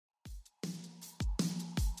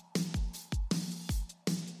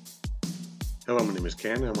Hello, my name is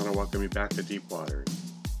Ken, and I want to welcome you back to Deep Water.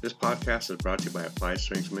 This podcast is brought to you by Applied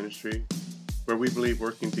Strengths Ministry, where we believe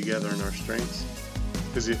working together in our strengths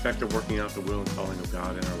is the effect of working out the will and calling of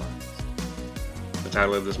God in our lives. The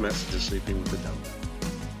title of this message is Sleeping with the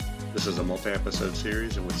Dumbbell. This is a multi-episode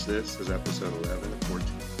series in which this is episode 11 and 14.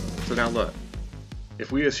 So now look,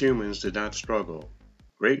 if we as humans did not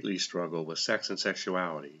greatly struggle with sex and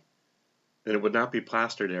sexuality, then it would not be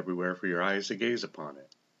plastered everywhere for your eyes to gaze upon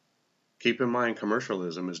it. Keep in mind,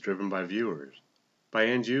 commercialism is driven by viewers, by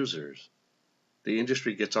end users. The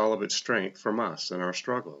industry gets all of its strength from us and our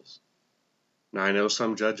struggles. Now, I know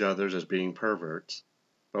some judge others as being perverts,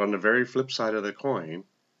 but on the very flip side of the coin,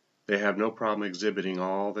 they have no problem exhibiting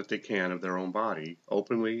all that they can of their own body,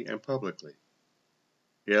 openly and publicly.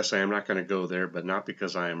 Yes, I am not going to go there, but not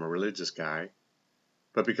because I am a religious guy,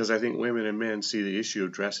 but because I think women and men see the issue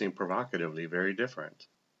of dressing provocatively very different.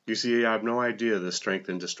 You see, I have no idea the strength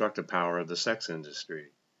and destructive power of the sex industry.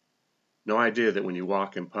 No idea that when you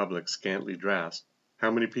walk in public scantily dressed, how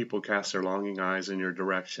many people cast their longing eyes in your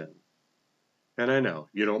direction. And I know,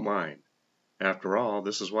 you don't mind. After all,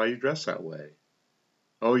 this is why you dress that way.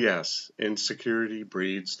 Oh yes, insecurity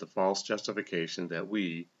breeds the false justification that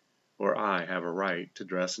we, or I, have a right to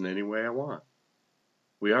dress in any way I want.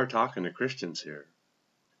 We are talking to Christians here.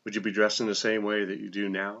 Would you be dressed in the same way that you do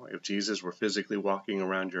now if Jesus were physically walking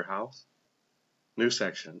around your house? New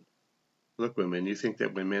section. Look, women, you think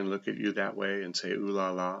that when men look at you that way and say, ooh la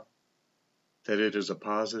la, that it is a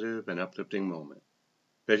positive and uplifting moment,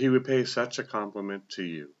 that he would pay such a compliment to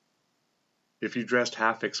you. If you dressed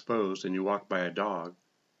half exposed and you walked by a dog,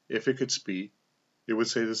 if it could speak, it would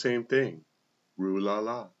say the same thing. Roo la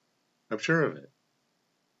la. I'm sure of it.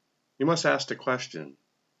 You must ask the question,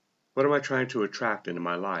 what am I trying to attract into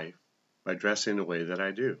my life by dressing the way that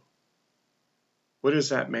I do? What is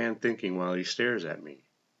that man thinking while he stares at me?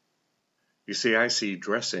 You see, I see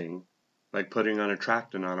dressing like putting on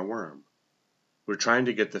attractant on a worm. We're trying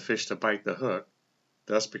to get the fish to bite the hook,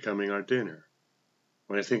 thus becoming our dinner.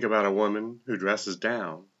 When I think about a woman who dresses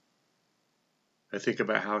down, I think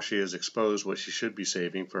about how she has exposed what she should be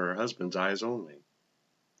saving for her husband's eyes only,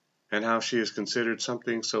 and how she is considered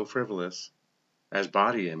something so frivolous as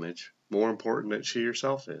body image more important than she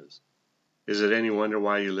herself is. Is it any wonder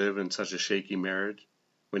why you live in such a shaky marriage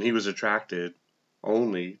when he was attracted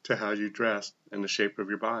only to how you dressed and the shape of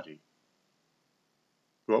your body?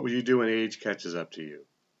 What will you do when age catches up to you?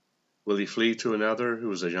 Will he flee to another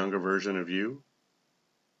who is a younger version of you?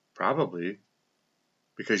 Probably,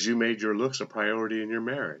 because you made your looks a priority in your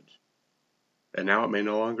marriage, and now it may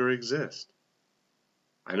no longer exist.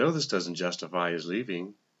 I know this doesn't justify his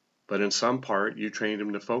leaving, but in some part you trained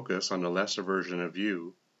him to focus on the lesser version of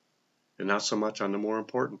you and not so much on the more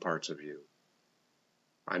important parts of you.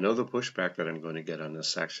 I know the pushback that I'm going to get on this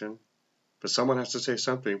section, but someone has to say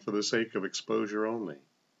something for the sake of exposure only.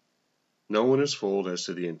 No one is fooled as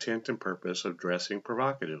to the intent and purpose of dressing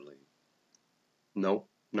provocatively. Nope,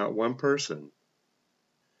 not one person.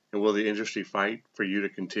 And will the industry fight for you to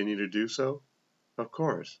continue to do so? Of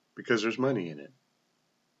course, because there's money in it.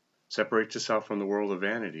 Separate yourself from the world of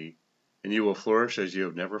vanity, and you will flourish as you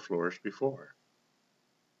have never flourished before.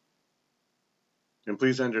 And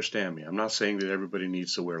please understand me, I'm not saying that everybody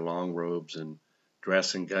needs to wear long robes and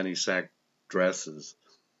dress in gunny sack dresses.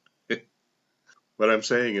 What I'm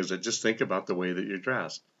saying is that just think about the way that you're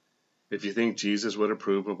dressed. If you think Jesus would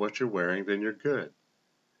approve of what you're wearing, then you're good.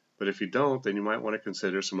 But if you don't, then you might want to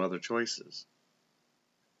consider some other choices.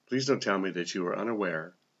 Please don't tell me that you are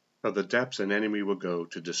unaware of the depths an enemy will go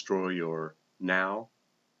to destroy your now,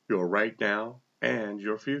 your right now, and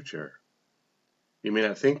your future. You may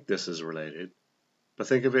not think this is related, but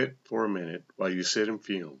think of it for a minute while you sit and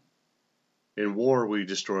fume. In war, we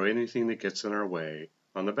destroy anything that gets in our way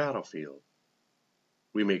on the battlefield.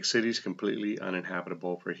 We make cities completely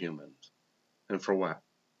uninhabitable for humans. And for what?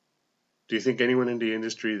 Do you think anyone in the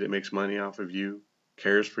industry that makes money off of you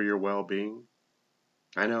cares for your well-being?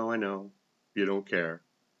 I know, you don't care.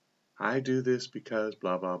 I do this because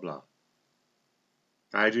blah, blah, blah.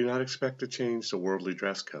 I do not expect to change the worldly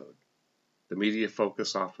dress code, the media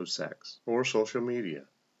focus off of sex, or social media.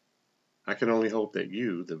 I can only hope that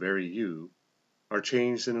you, the very you, are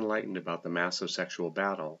changed and enlightened about the massive sexual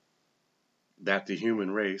battle that the human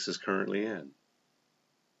race is currently in.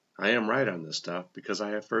 I am right on this stuff because I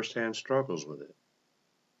have first-hand struggles with it.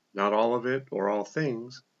 Not all of it or all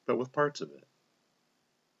things, but with parts of it.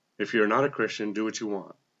 If you're not a Christian, do what you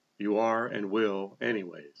want. You are and will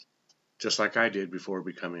anyways, just like I did before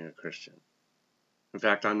becoming a Christian. In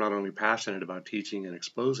fact, I'm not only passionate about teaching and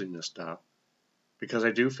exposing this stuff, because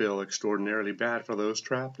I do feel extraordinarily bad for those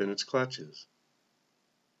trapped in its clutches.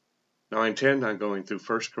 Now I intend on going through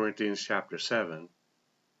 1 Corinthians chapter 7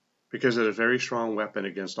 because it is a very strong weapon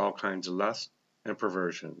against all kinds of lust and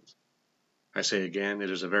perversions. I say again, it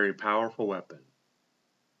is a very powerful weapon,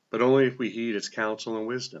 but only if we heed its counsel and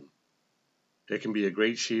wisdom. It can be a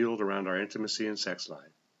great shield around our intimacy and sex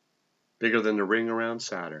life, bigger than the ring around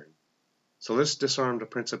Saturn. So let's disarm the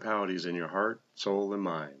principalities in your heart, soul, and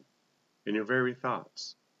mind, in your very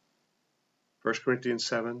thoughts. 1 Corinthians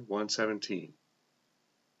 7, 1-17.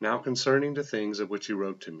 Now concerning the things of which you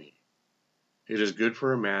wrote to me, it is good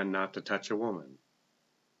for a man not to touch a woman.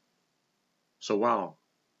 So wow,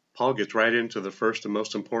 Paul gets right into the first and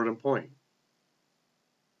most important point.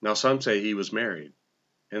 Now some say he was married,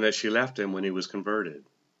 and that she left him when he was converted.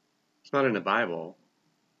 It's not in the Bible,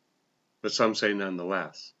 but some say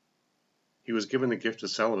nonetheless. He was given the gift of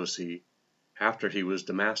celibacy after he was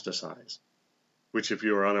demasticized, which if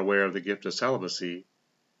you are unaware of the gift of celibacy,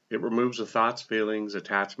 it removes the thoughts, feelings,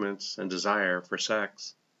 attachments, and desire for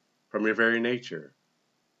sex from your very nature.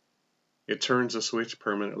 It turns the switch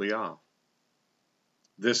permanently off.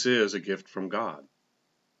 This is a gift from God.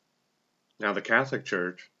 Now the Catholic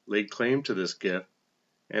Church laid claim to this gift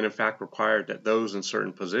and in fact required that those in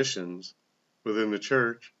certain positions within the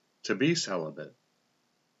church to be celibate.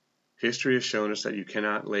 History has shown us that you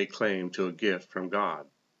cannot lay claim to a gift from God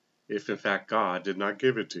if in fact God did not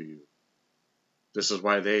give it to you. This is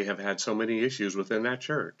why they have had so many issues within that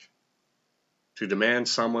church. To demand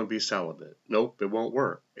someone be celibate. Nope, it won't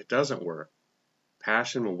work. It doesn't work.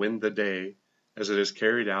 Passion will win the day as it is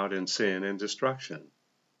carried out in sin and destruction.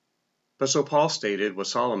 But so Paul stated what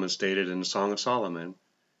Solomon stated in the Song of Solomon,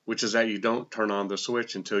 which is that you don't turn on the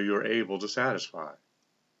switch until you are able to satisfy.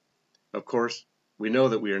 Of course, we know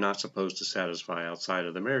that we are not supposed to satisfy outside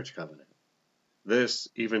of the marriage covenant. This,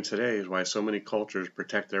 even today, is why so many cultures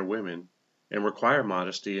protect their women and require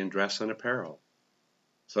modesty in dress and apparel.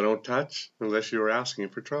 So don't touch unless you are asking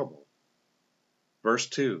for trouble. Verse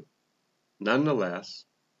 2. Nonetheless,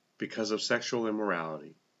 because of sexual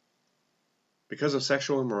immorality. Because of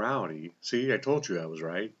sexual immorality, see, I told you I was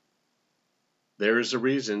right. There is a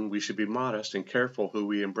reason we should be modest and careful who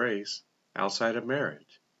we embrace outside of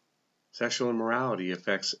marriage. Sexual immorality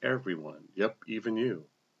affects everyone, yep, even you.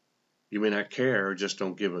 You may not care or just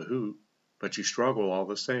don't give a hoot, but you struggle all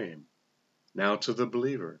the same. Now to the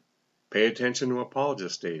believer. Pay attention to what Paul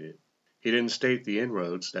just stated. He didn't state the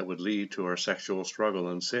inroads that would lead to our sexual struggle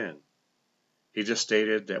and sin. He just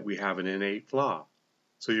stated that we have an innate flaw,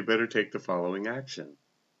 so you better take the following action.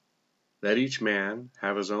 Let each man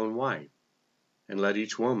have his own wife, and let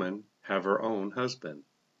each woman have her own husband.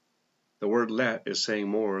 The word let is saying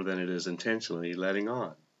more than it is intentionally letting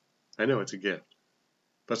on. I know it's a gift.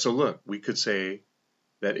 But so look, we could say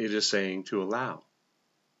that it is saying to allow.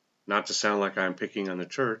 Not to sound like I'm picking on the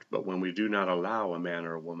church, but when we do not allow a man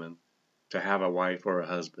or a woman to have a wife or a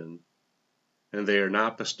husband, and they are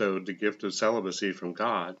not bestowed the gift of celibacy from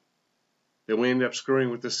God, then we end up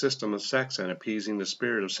screwing with the system of sex and appeasing the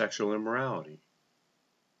spirit of sexual immorality.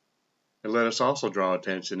 And let us also draw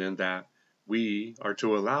attention in that we are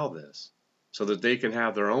to allow this, so that they can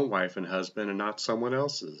have their own wife and husband and not someone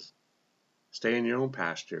else's. Stay in your own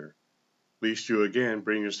pasture, lest you again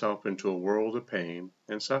bring yourself into a world of pain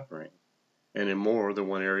and suffering, and in more than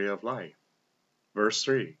one area of life. Verse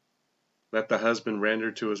 3. Let the husband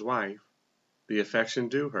render to his wife the affection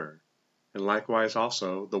due her, and likewise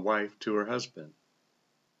also the wife to her husband.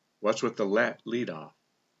 What's with the let lead off?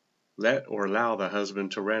 Let or allow the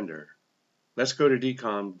husband to render. Let's go to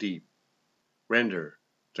decom deep. Render,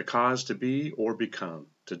 to cause to be or become,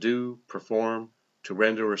 to do, perform, to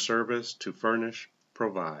render a service, to furnish,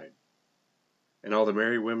 provide. And all the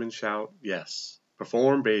married women shout, yes.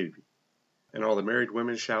 Perform, baby. And all the married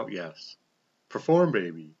women shout, yes. Perform,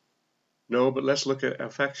 baby. No, but let's look at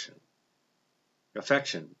affection.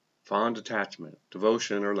 Affection, fond attachment,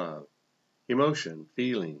 devotion or love. Emotion,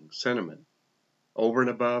 feeling, sentiment. Over and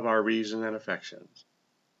above our reason and affections.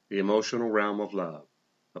 The emotional realm of love,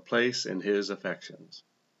 a place in his affections.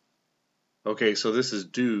 Okay, so this is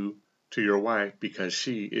due to your wife because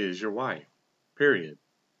she is your wife. Period.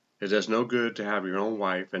 It does no good to have your own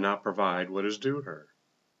wife and not provide what is due her.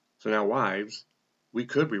 So now, wives, we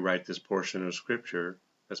could rewrite this portion of Scripture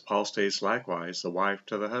as Paul states likewise, the wife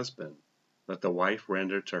to the husband. Let the wife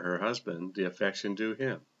render to her husband the affection due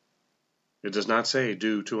him. It does not say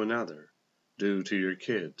due to another, due to your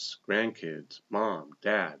kids, grandkids, mom,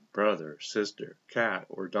 dad, brother, sister, cat,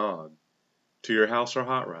 or dog, to your house or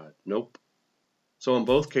hot rod. Nope. So in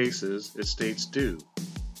both cases, it states due.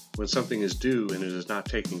 When something is due and it is not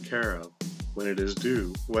taken care of, when it is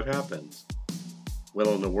due, what happens?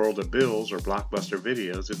 Well, in the world of bills or blockbuster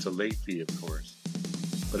videos, it's a late fee, of course.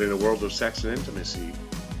 But in a world of sex and intimacy,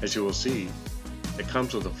 as you will see, it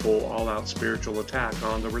comes with a full all-out spiritual attack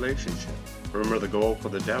on the relationship. Remember, the goal for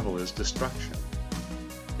the devil is destruction.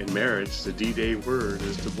 In marriage, the D-Day word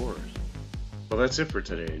is divorce. Well, that's it for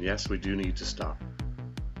today, and yes, we do need to stop.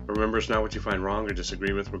 Remember, it's not what you find wrong or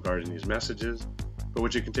disagree with regarding these messages, but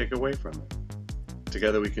what you can take away from it.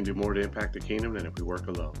 Together we can do more to impact the kingdom than if we work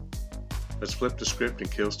alone. Let's flip the script and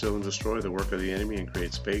kill, steal, and destroy the work of the enemy and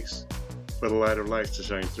create space for the light of light to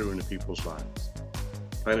shine through into people's lives.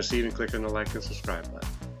 Plant a seed and click on the like and subscribe button.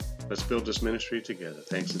 Let's build this ministry together.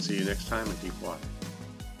 Thanks, and see you next time in Deep Water.